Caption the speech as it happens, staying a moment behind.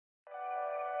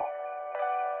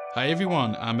Hi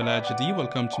everyone, I'm Elijah Jadi.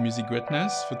 Welcome to Music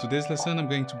Greatness. For today's lesson, I'm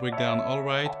going to break down All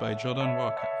Right by Jordan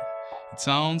Rakei. It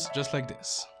sounds just like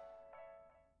this.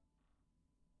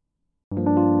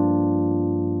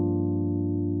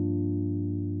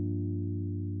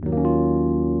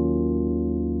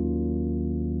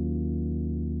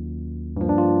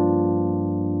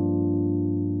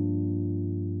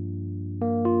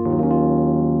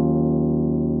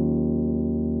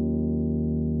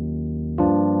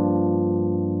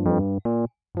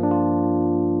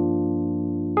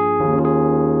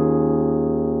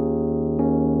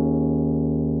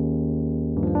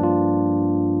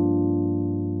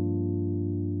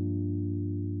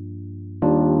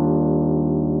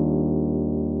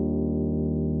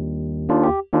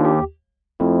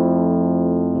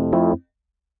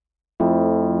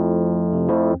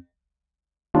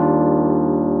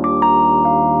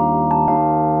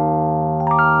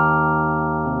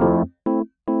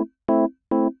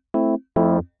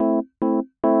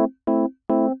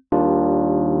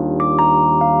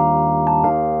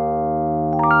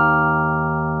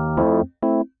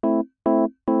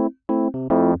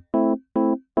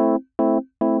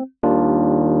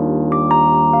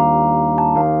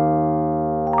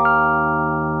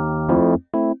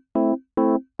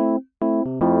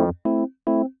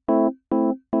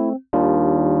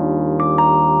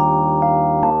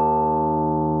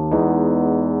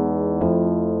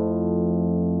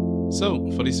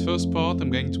 So, for this first part, I'm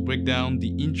going to break down the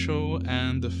intro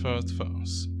and the first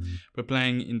verse. We're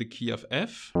playing in the key of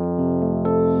F,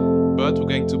 but we're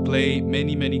going to play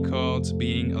many chords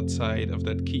being outside of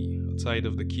that key, outside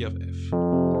of the key of F.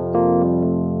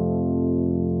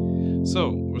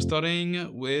 So, we're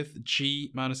starting with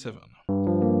G minor 7.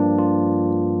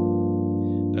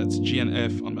 That's G and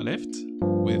F on my left,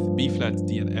 with B flat,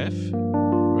 D and F,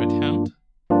 right hand.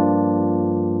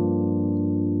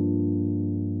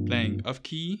 Playing off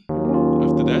key,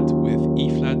 after that with E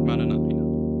flat minor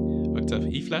 9, octave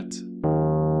E flat,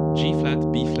 G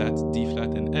flat, B flat, D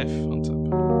flat and F on top.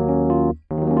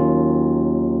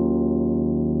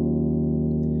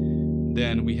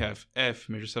 Then we have F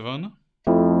major 7,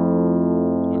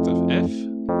 octave F,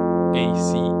 A,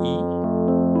 C, E,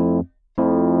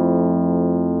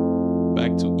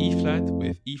 back to E flat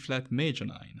with E flat major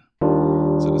 9.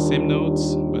 So the same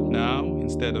notes, but now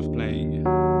instead of playing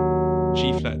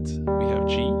G flat, we have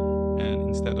G, and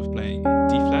instead of playing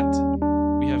D flat,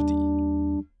 we have D.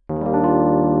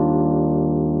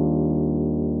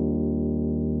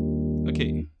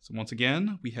 Okay, so once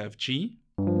again, we have G,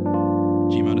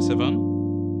 G minor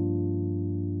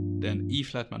 7, then E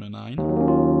flat minor 9,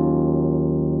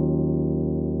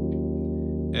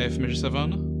 F major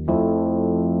 7,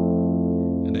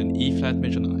 and then E flat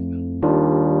major 9.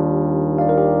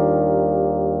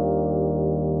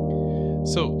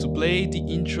 So, to play the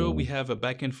intro, we have a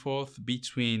back and forth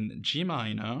between G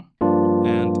minor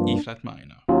and E flat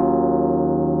minor.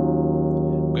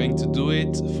 We're going to do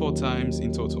it 4 times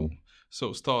in total.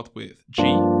 So, start with G,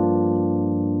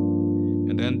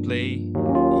 and then play E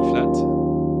flat.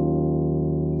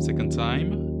 Second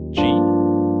time, G,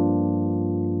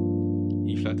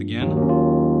 E flat again.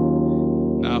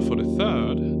 Now for the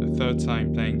third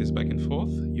time playing this back and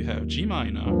forth, you have G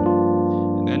minor,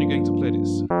 and then you're going to play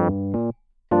this.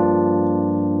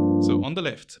 So on the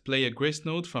left, play a grace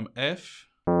note from F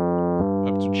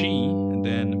up to G, and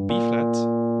then B flat,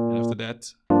 and after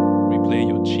that, replay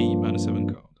your G minor 7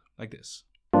 chord, like this.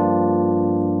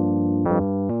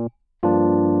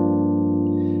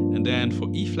 And then for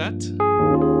E flat,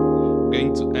 we're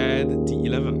going to add the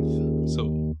 11th. So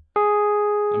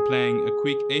I'm playing a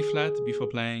quick A flat before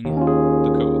playing the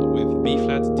chord with B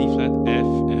flat, D flat, F,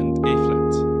 and A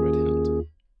flat, right hand.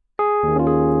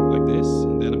 Like this,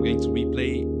 and then I'm going to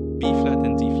replay B flat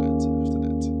and D flat after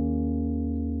that.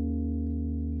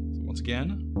 So once again.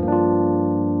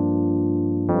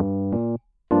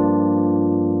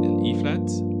 Then E flat,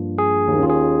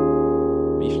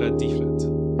 B flat, D flat.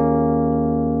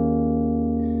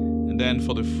 And then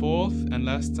for the fourth and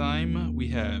last time, we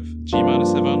have G minor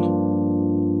 7.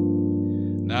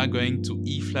 Now going to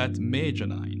E flat major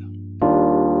 9.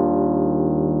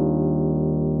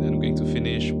 Then I'm going to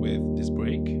finish with this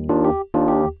break.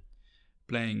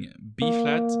 Playing B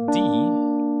flat, D,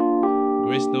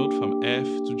 grace note from F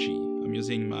to G. I'm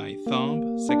using my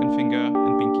thumb, second finger,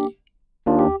 and pinky.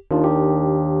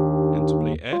 And to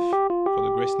play F, for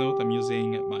the grace note, I'm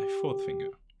using my 4th finger.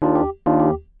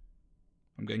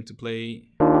 I'm going to play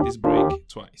this break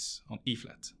twice on E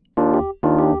flat,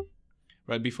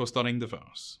 right before starting the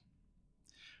verse.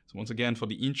 So once again for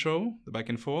the intro, the back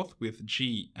and forth with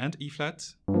G and E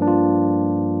flat,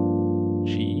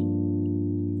 G,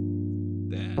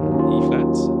 then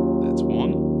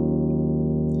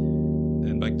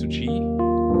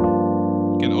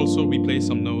also replay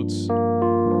some notes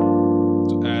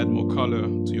to add more color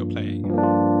to your playing.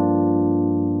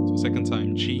 So second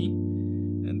time G,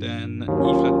 and then E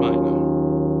flat minor.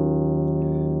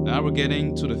 Now we're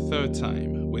getting to the third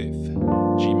time with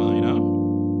G minor.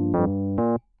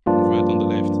 Right on the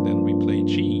left, then we play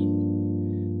G,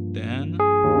 then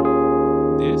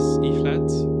this E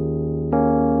flat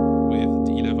with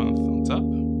the 11th on top,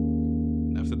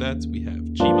 and after that we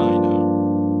have G minor,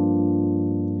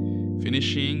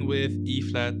 finishing with E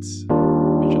flat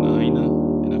major 9,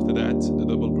 and after that the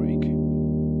double break.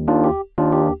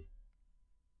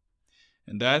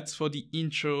 And that's for the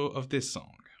intro of this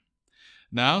song.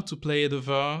 Now to play the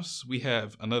verse, we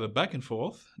have another back and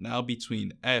forth, now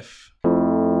between F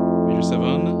major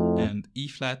 7 and E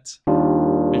flat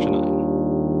major 9.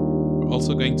 We're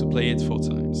also going to play it 4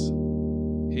 times.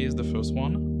 Here's the first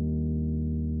one.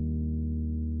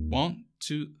 1,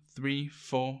 2, 3,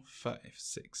 4, 5,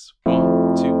 6.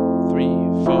 1, 2, 3,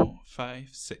 4, 5,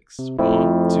 6.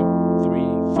 1, 2, 3,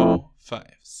 4, 5,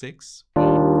 6.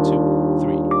 1, 2,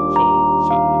 3, 4,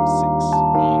 5, 6.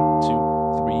 1, 2,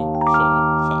 3, 4,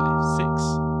 5,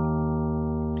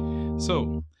 6. So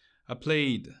I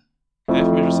played F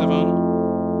major 7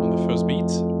 on the first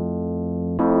beat,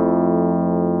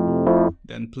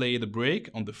 then played a break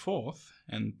on the 4th,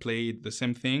 and played the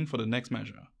same thing for the next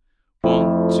measure.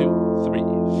 1, 2, 3,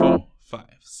 4, 5,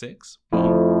 6.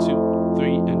 1, 2,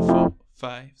 3, and 4,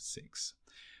 5, 6.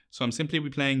 So I'm simply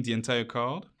replaying the entire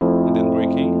chord and then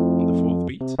breaking on the 4th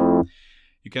beat.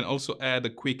 You can also add a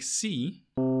quick C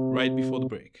right before the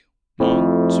break.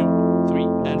 1, 2, 3,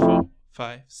 and 4,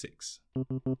 5, 6.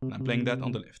 And I'm playing that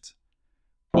on the left.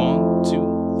 1,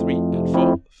 2, 3, and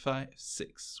 4, 5,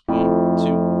 6. 1,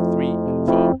 2, 3, and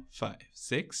 4, 5,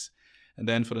 6. And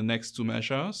then for the next 2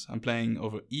 measures, I'm playing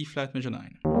over E flat major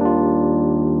 9.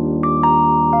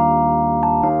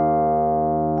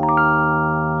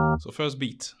 So first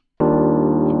beat,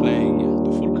 I'm playing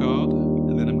the full chord,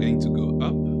 and then I'm going to go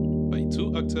up by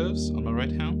 2 octaves on my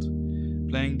right hand,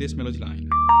 playing this melody line.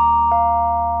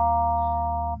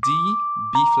 D,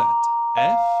 B flat,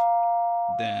 F,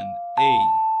 then A,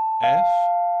 F,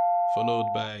 followed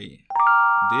by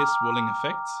this rolling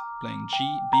effect, playing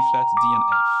G, B flat, D, and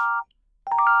F.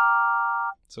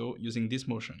 So using this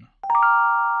motion.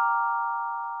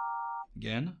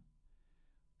 Again.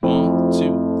 1,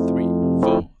 2, 3,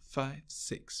 4, 5,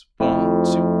 6. 1,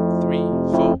 2, 3,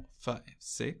 4, 5,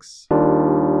 6.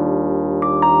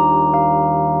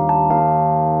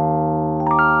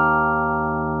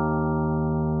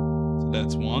 So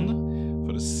that's one.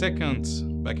 For the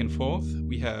second back and forth,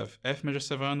 we have F major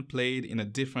 7 played in a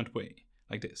different way,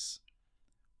 like this.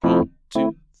 1,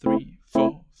 2, 3,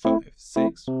 4, 5,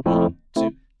 6. 1,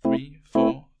 2, 3,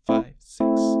 4, 5, 6.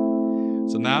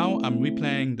 So now I'm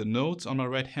replaying the notes on my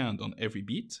right hand on every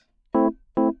beat.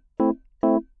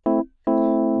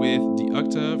 With the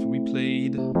octave we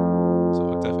played,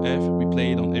 so octave F, we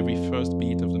played on every first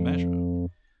beat of the measure.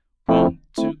 1,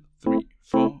 2, 3,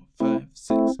 4, 5,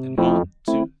 6, and 1,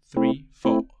 2, 3,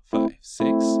 4, 5,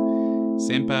 6.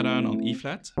 Same pattern on E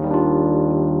flat.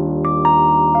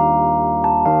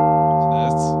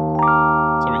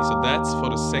 So that's for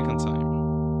the second time.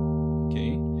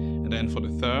 Okay, and then for the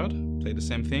third, play the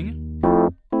same thing.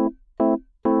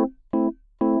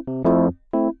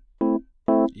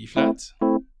 E flat.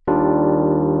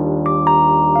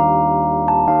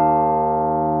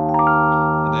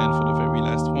 And then for the very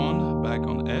last one, back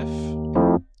on F.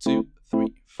 2,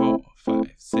 3, 4,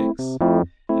 5, 6.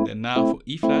 And then now for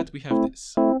E flat, we have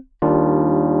this.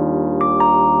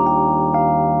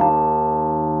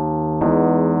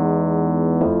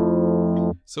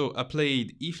 So I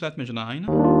played E flat major 9,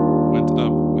 went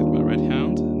up with my right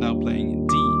hand, now playing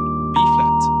D, B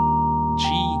flat, G,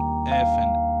 F,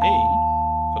 and A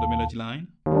for the melody line.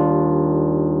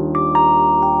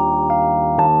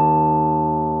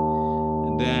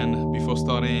 And then before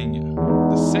starting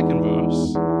the second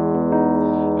verse,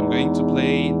 I'm going to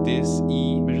play this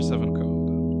E major 7 chord.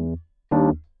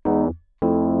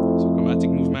 So chromatic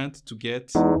movement to get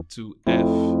to F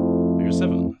major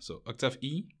 7. So octave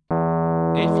E,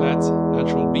 A flat,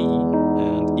 natural B,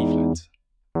 and E flat.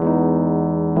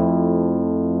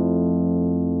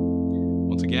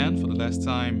 Once again, for the last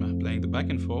time, playing the back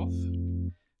and forth.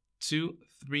 2,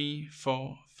 3,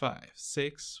 4, 5,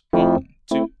 6. 1,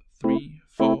 2, 3,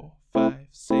 4, 5,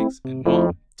 6. And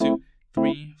 1, 2,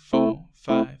 3, 4,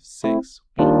 5, 6.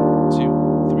 1, 2,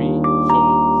 3, 4,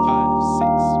 5, 6.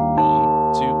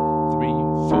 1, 2, 3,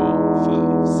 4,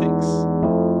 5, 6.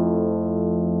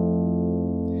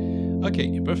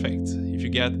 Okay, perfect. If you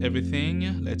get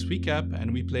everything, let's recap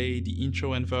and replay the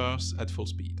intro and verse at full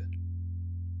speed.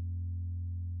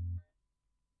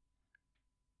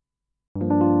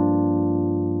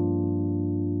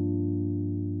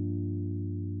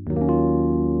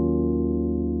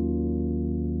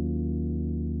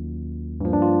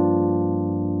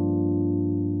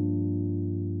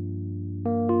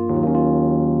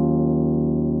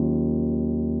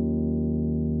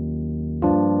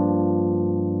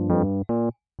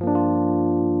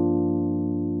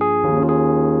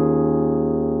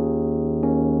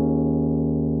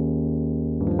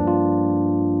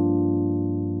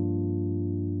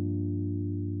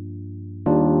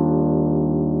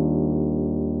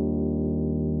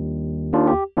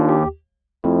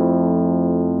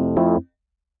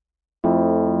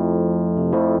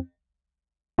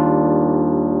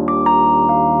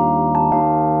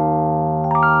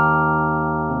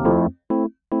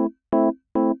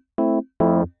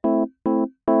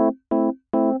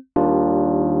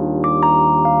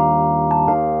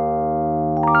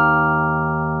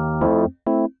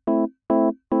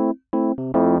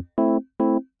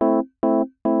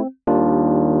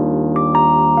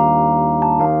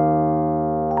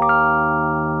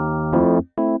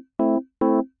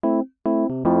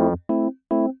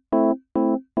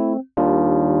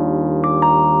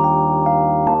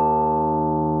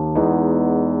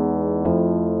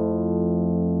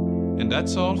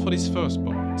 that's all for this first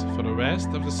part. For the rest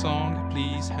of the song,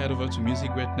 please head over to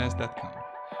musicgreatness.com.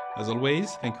 As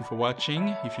always, thank you for watching.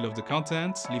 If you love the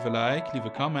content, leave a like, leave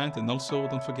a comment, and also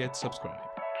don't forget to subscribe.